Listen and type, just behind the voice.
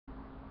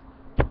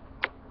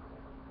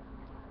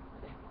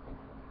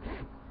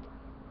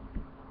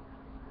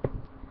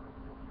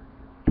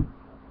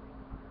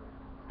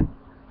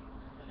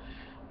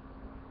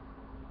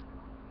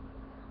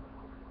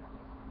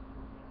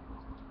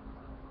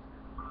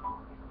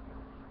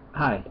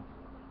Hi.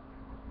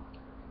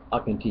 I'll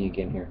continue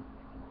again here.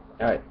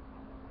 Alright.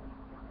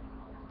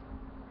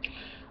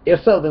 If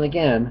so, then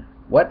again,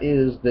 what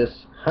is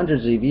this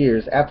hundreds of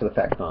years after the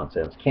fact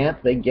nonsense? Can't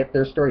they get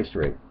their story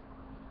straight?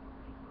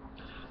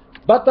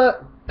 But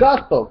the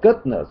gospel,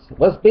 goodness,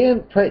 was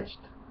being preached.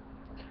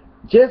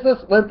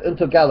 Jesus went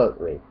into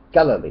Galilee,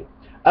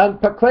 and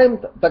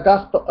proclaimed the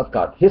gospel of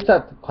God. He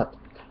said,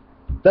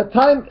 "The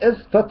time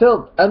is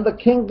fulfilled, and the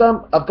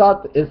kingdom of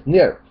God is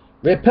near.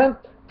 Repent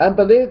and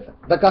believe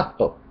the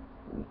gospel."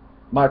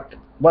 Mark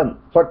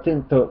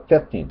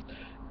 1:14-15.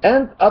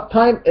 End of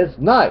time is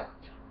nigh.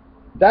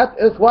 That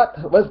is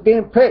what was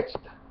being preached.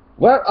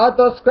 Where are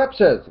those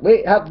scriptures?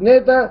 We have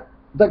neither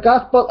the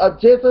gospel of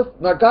Jesus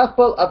nor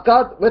gospel of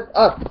God with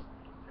us.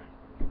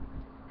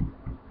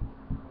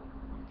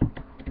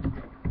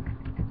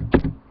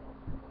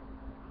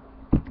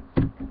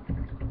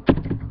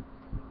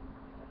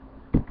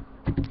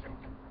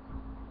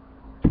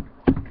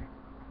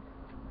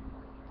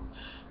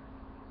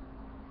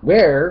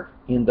 Where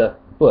in the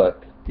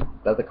book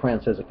that the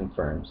Qur'an says it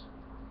confirms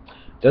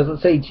does it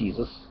say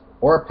Jesus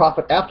or a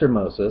prophet after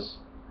Moses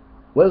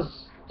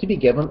was to be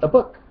given a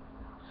book?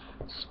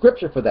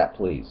 Scripture for that,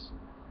 please.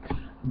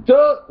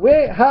 Do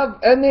we have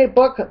any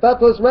book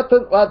that was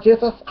written while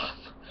Jesus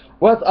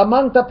was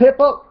among the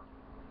people?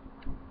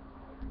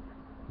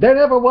 There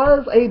never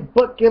was a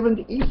book given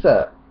to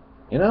Isa,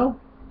 you know.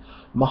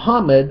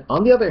 Muhammad,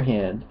 on the other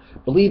hand,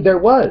 believed there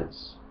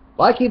was,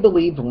 like he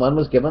believed one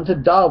was given to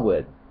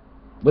Dawood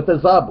with the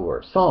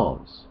Zabur,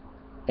 Psalms,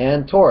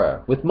 and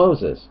Torah with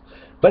Moses.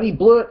 But he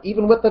blew it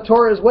even with the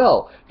Torah as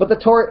well. But the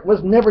Torah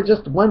was never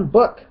just one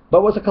book,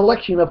 but was a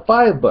collection of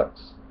 5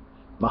 books.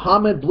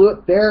 Muhammad blew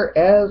it there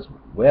as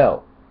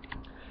well.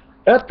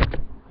 It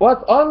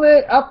was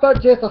only after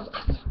Jesus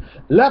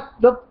left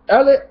the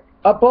earthly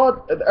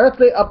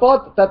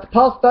abode that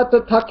Paul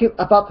started talking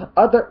about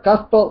other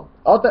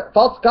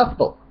false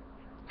gospel.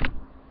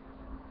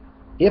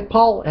 If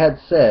Paul had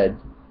said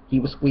he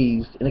was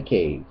squeezed in a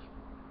cave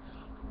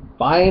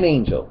by an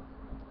angel,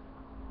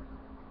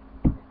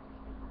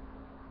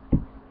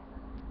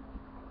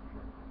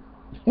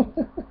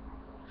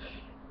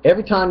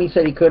 every time he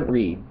said he couldn't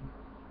read,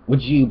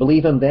 would you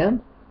believe him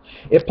then?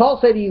 If Paul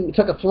said he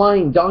took a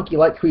flying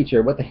donkey-like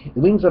creature with the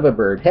wings of a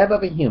bird, head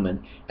of a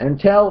human, and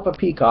tail of a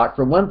peacock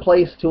from one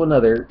place to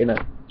another in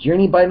a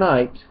journey by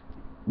night,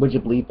 would you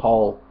believe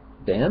Paul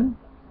then?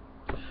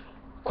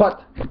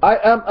 Quote, "I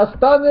am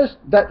astonished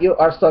that you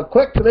are so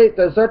quickly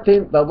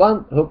deserting the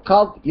one who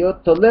called you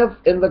to live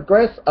in the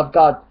grace of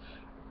God,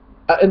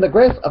 in the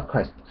grace of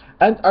Christ,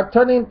 and are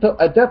turning to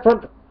a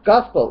different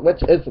gospel,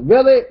 which is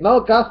really no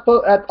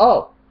gospel at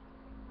all."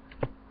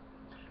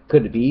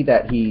 Could it be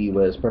that he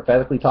was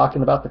prophetically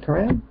talking about the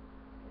Quran?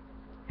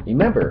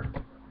 Remember,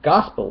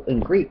 gospel in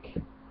Greek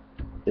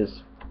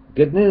is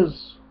good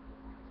news,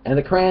 and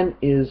the Quran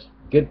is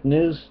good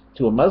news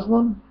to a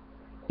Muslim,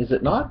 is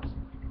it not?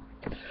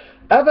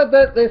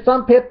 Evidently,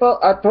 some people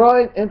are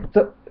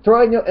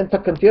throwing you into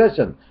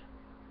confusion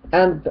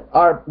and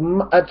are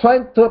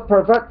trying to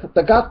pervert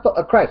the gospel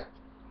of Christ.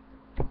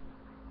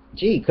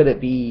 Gee, could it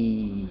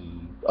be...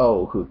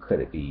 Oh, who could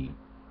it be?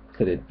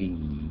 Could it be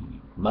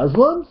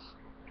Muslims?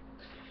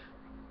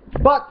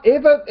 But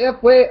even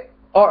if we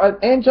are an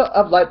angel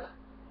of light,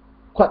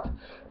 quote,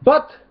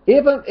 "But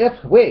even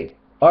if we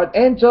or an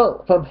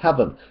angel from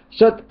heaven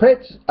should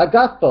preach a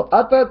gospel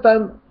other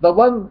than the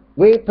one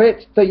we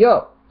preach to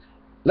you,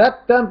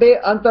 let them be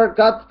under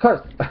God's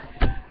curse."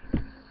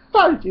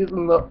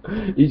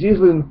 He's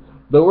using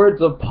the words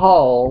of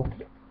Paul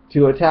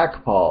to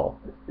attack Paul,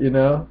 you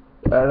know.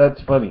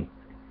 That's funny.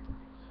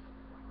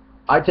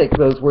 I take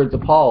those words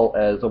of Paul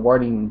as a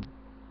warning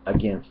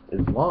against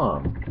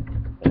Islam,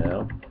 you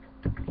know.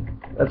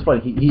 That's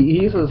funny.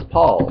 He uses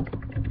Paul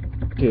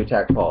to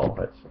attack Paul.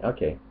 That's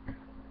okay.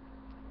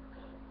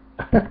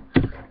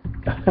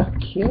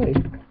 Okay.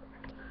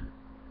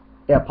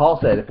 Yeah, Paul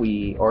said if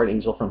we or an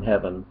angel from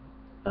heaven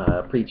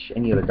preach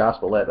any other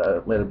gospel, let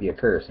it be a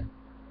curse.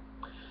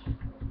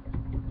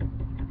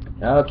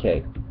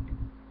 Okay.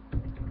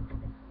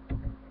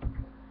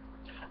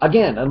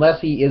 Again,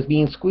 unless he is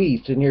being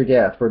squeezed to near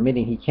death for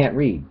admitting he can't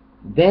read,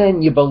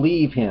 then you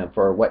believe him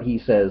for what he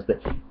says the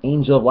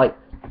angel of light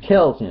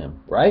tells him,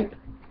 right?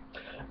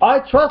 "I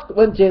trust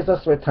when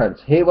Jesus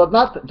returns, he will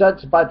not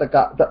judge by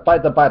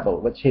the Bible,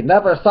 which he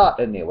never saw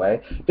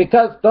anyway,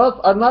 because those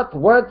are not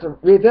words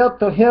revealed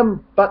to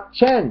him, but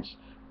changed,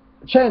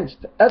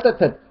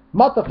 edited,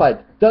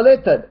 modified,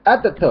 deleted,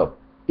 added to.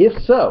 If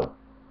so,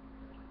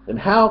 then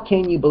how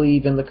can you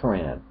believe in the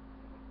Quran?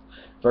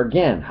 For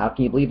again, how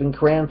can you believe in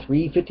Quran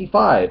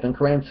 3:55 and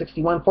Quran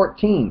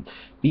 61:14?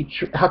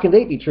 How can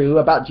they be true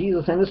about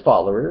Jesus and his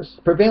followers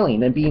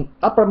prevailing and being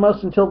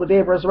uppermost until the day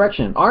of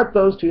resurrection? Aren't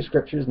those 2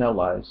 scriptures now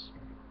lies?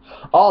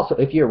 Also,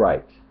 if you're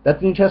right that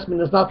the New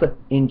Testament is not the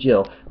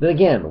Injil, then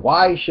again,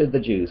 why should the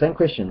Jews and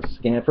Christians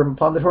stand firm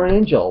upon the Torah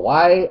and Injil?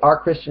 Why are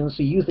Christians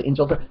who use the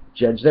Injil to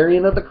judge their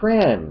reading of the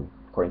Quran?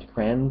 according to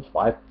Qur'an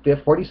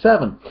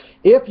 5:47.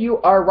 If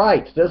you are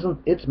right, doesn't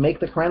it make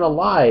the Qur'an a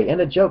lie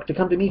and a joke to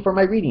come to me for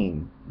my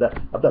reading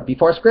of the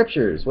before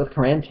scriptures with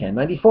Qur'an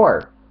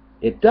 10:94?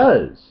 It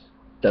does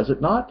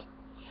it not?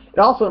 It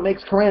also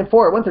makes Qur'an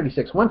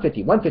 4:136,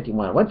 150,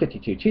 151,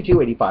 152,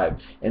 2285,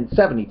 and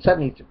 70,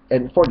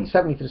 and 40,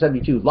 70 through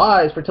 72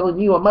 lies for telling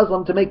you, a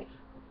Muslim, to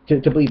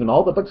believe in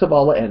all the books of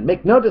Allah and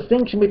make no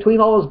distinction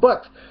between all those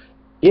books,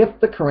 if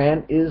the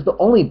Qur'an is the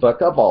only book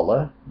of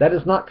Allah that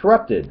is not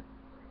corrupted.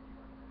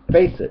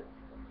 Face it.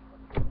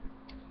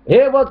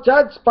 He will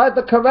judge by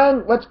the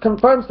Qur'an, which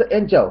confirms the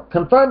Injil,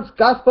 confirms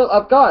gospel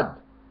of God.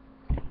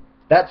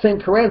 That same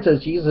Qur'an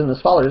says Jesus and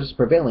his followers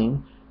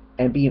prevailing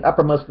and being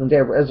uppermost in the day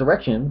of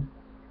resurrection,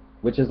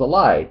 which is a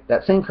lie.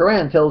 That same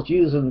Qur'an tells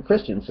Jews and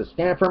Christians to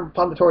stand firm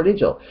upon the Torah and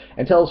Injil,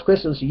 and tells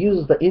Christians to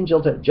use the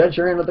Injil to judge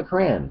your end of the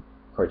Qur'an,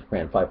 according to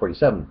Qur'an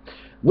 5:47,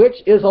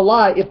 which is a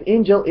lie if the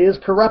Injil is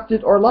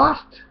corrupted or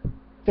lost.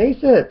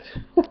 Face it.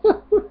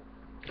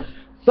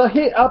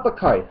 Sahih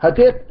al-Bukhari,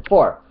 Hadith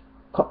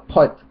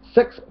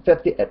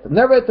 4.658,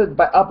 narrated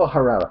by Abu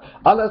Hurairah,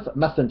 Allah's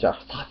Messenger,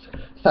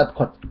 said,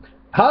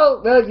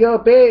 how will you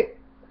be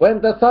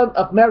when the son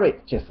of Mary,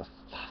 Jesus,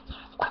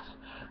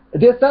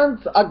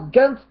 descends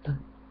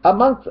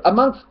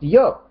amongst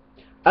you,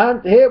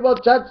 and he will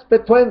judge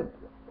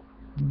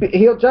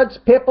he'll judge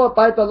people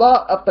by the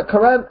law of the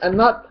Quran and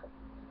not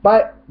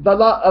by the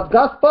law of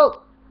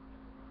gospel?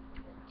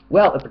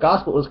 Well, if the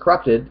gospel is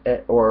corrupted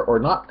or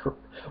not,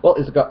 well,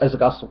 is the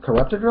gospel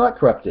corrupted or not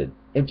corrupted?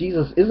 If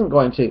Jesus isn't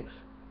going to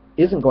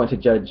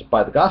judge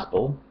by the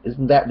gospel,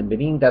 isn't that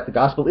admitting that the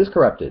gospel is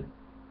corrupted,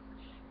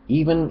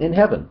 even in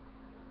heaven?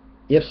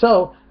 If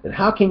so, then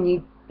how can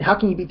you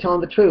be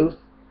telling the truth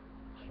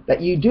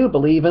that you do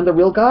believe in the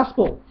real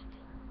gospel?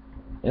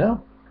 You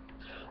know?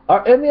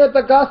 Are any of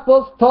the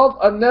gospels told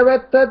or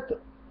narrated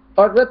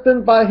or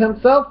written by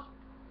himself?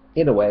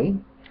 In a way.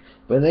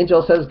 When the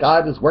angel says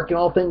God is working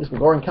all things for the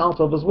glory and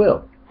counsel of his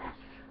will.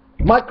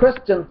 My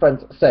Christian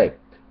friends say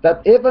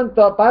that even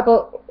the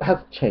Bible has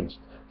changed,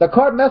 the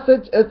core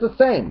message is the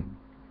same.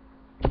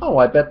 Oh,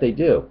 I bet they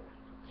do.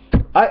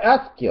 I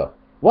ask you,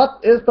 what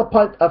is the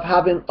point of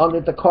having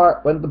only the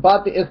core when the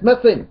body is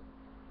missing?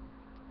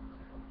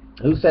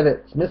 Who said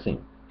it's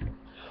missing?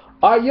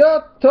 Are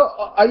you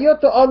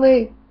to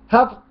only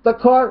have the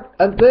core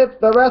and leave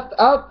the rest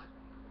out?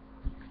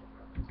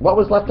 What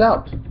was left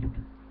out?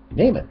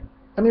 Name it.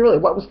 I mean, really,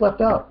 what was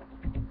left out?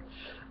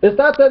 Is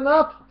that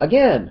enough?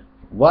 Again,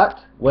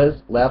 what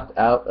was left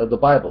out of the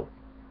Bible?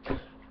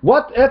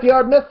 What if you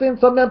are missing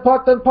some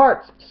important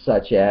parts,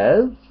 such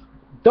as,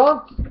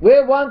 don't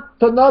we want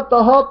to know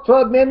the whole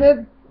true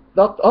meaning,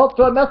 the whole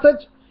true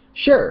message?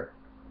 Sure,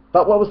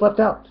 but what was left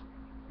out?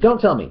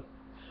 Don't tell me.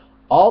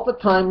 All the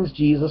times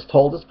Jesus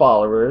told his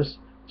followers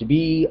to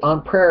be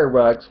on prayer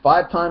rugs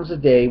 5 times a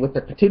day with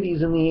their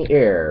patooties in the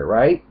air,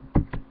 right?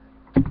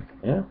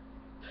 Yeah.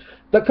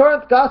 The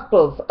current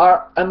Gospels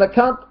are an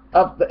account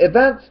of the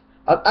events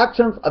and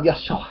actions of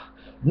Yeshua,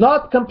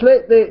 not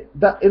completely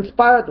the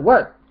inspired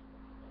word.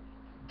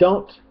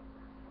 Don't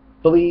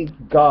believe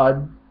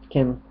God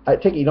can, I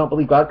take it you don't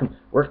believe God can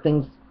work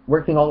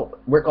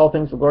all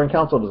things for glory and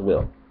counsel of his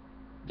will.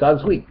 God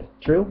is weak.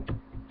 True?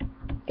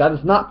 God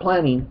is not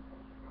planning,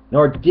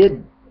 nor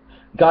did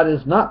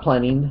not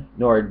plan.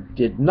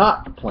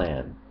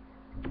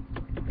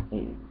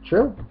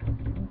 True?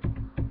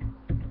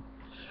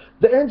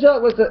 The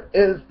angel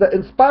is the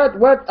inspired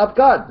word of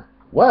God.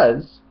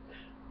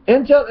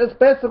 Angel is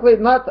basically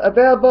not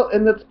available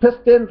in its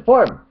pristine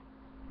form.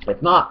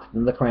 If not,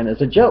 then the Quran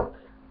is a joke.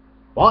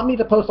 Want me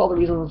to post all the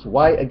reasons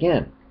why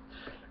again?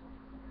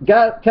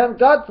 Can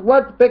God's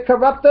word be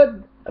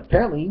corrupted?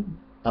 Apparently,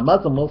 a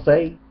Muslim will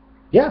say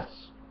yes.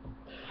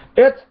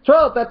 It's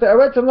true that the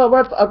original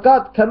words of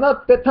God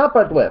cannot be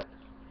tampered with.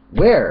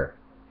 Where?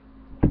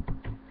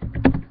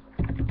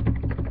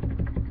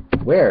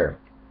 Where?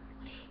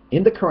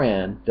 In the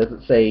Quran does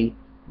it say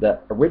the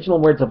original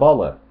words of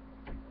Allah?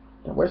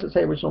 And where does it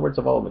say original words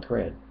of Allah in the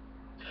Quran?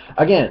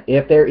 Again,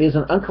 if there is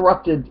an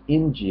uncorrupted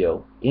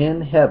Injil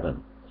in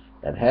heaven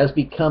that has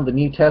become the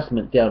New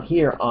Testament down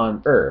here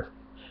on earth,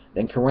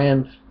 then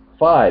Quran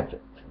 5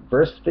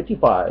 verse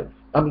 55,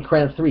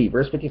 Quran 3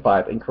 verse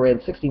 55 and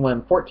Quran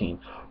 61:14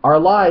 are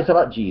lies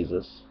about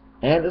Jesus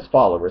and his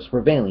followers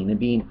prevailing and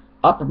being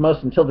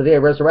uppermost until the day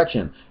of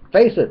resurrection.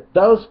 Face it,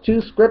 those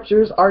 2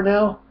 scriptures are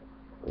now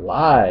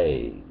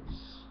lies.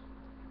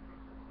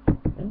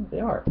 And they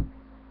are.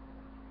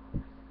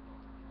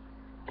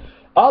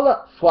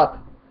 Allah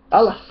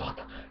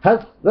has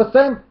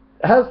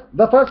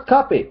the first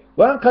copy.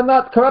 One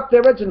cannot corrupt the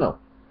original.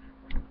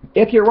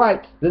 If you're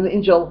right, then the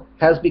Injil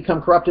has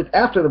become corrupted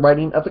after the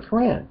writing of the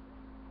Quran,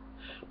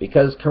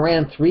 because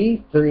Quran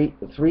 3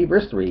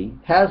 verse 3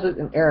 has it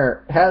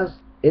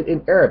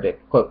in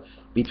Arabic, quote,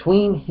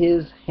 between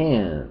his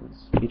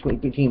hands,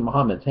 between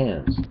Muhammad's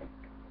hands.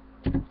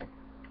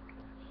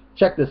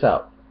 Check this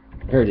out.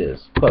 Here it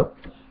is, quote,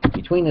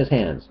 between his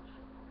hands.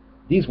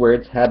 These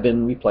words have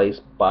been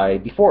replaced by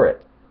before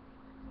it.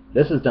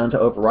 This is done to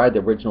override the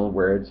original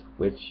words,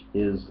 which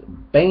is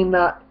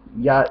Baina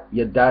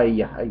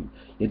Yadaya,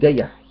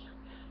 Yadaya,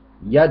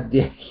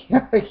 Yadaya.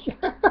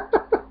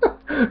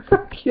 I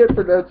can't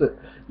pronounce it.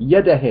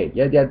 Yadahe,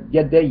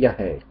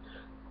 Yadayahe,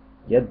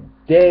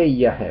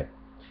 Yadayahe.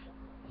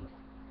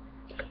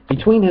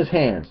 Between his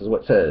hands is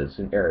what it says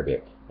in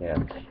Arabic. Yeah.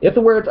 If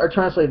the words are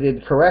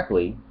translated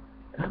correctly,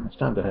 how much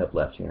time do I have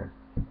left here?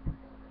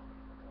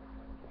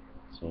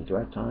 Let's see, do I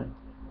have time?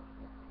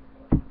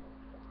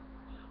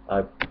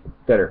 I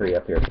better hurry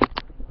up here.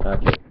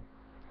 Okay.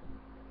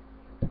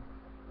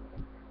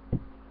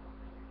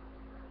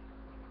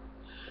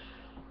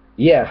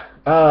 Yeah.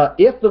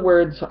 If the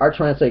words are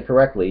translated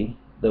correctly,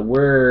 the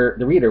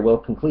reader will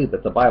conclude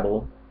that the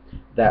Bible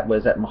that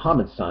was at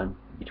Muhammad's time,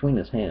 between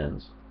his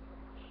hands,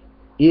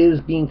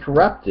 is being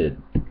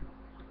corrupted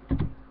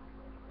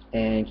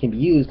and can be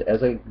used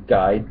as a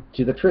guide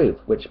to the truth,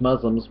 which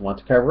Muslims want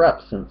to cover up,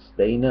 since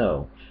they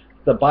know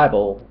the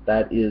Bible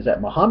that is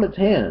at Muhammad's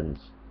hands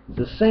is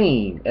the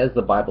same as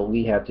the Bible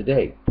we have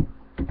today.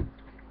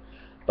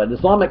 But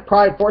Islamic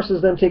pride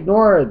forces them to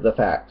ignore the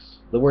facts.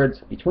 The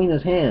words between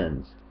his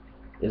hands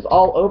is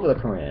all over the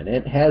Quran.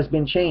 It has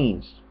been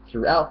changed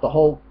throughout the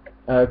whole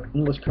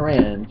English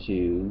Quran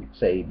to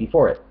say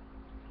before it,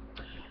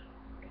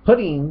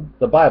 putting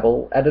the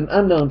Bible at an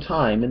unknown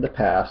time in the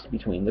past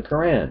between the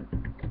Quran.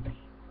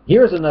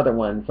 Here's another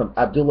one from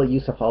Abdullah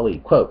Yusuf Ali.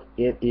 Quote,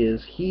 "It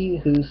is he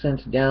who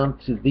sent down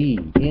to thee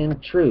in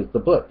truth the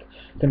book,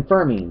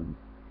 confirming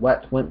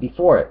what went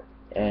before it,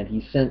 and he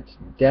sent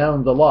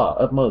down the law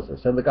of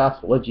Moses and the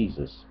gospel of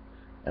Jesus."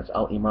 That's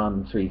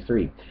Al-Imran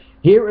 3:3.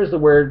 Here is a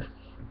word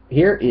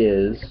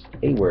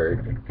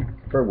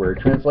for word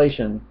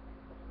translation.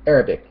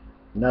 Arabic.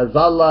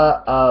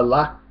 Nazala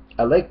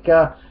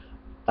alayka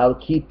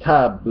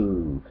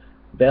al-kitabu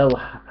bel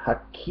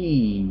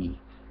haqi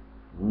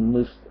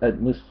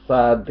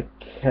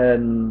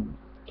musaddiqan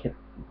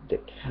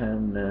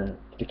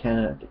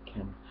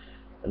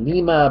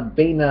lima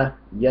baina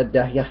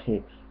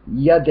yadayahi.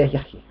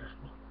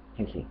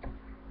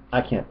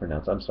 I can't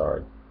pronounce. I'm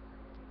sorry.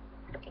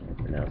 I can't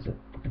pronounce it.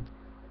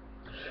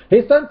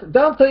 He sent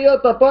down to you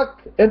the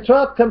book in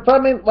truth,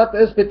 confirming what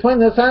is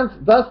between his hands.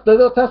 Thus, the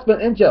New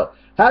Testament Injil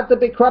had to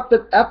be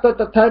corrupted after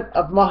the time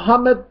of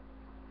Muhammad.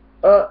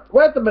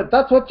 Wait a minute.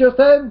 That's what you're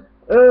saying?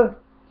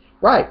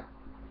 Right.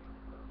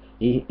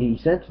 He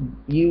sent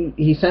you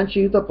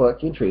the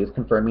book in truth,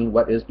 confirming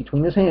what is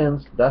between his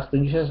hands. Thus, the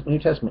New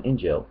Testament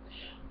Injil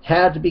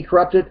had to be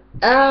corrupted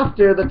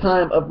after the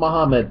time of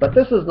Muhammad. But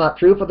this is not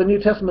true, for the New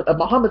Testament of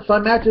Muhammad's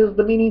time matches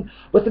the meaning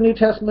with the New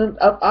Testament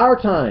of our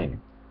time.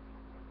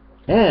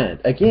 And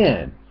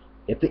again,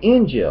 if the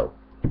Injil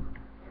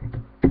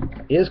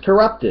is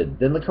corrupted,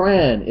 then the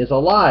Quran is a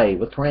lie,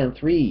 with Quran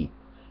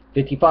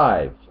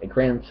 3:55 and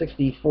Quran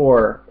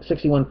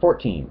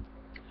 61:14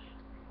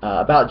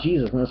 about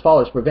Jesus and his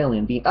followers prevailing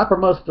and being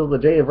uppermost till the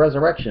day of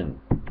resurrection.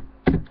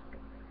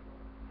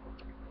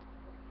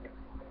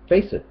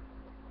 Face it.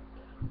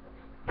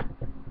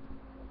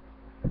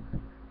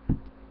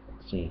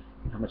 Let's see,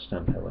 how much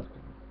time do I have left?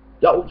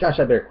 Oh gosh,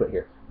 I better quit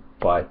here.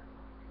 Why?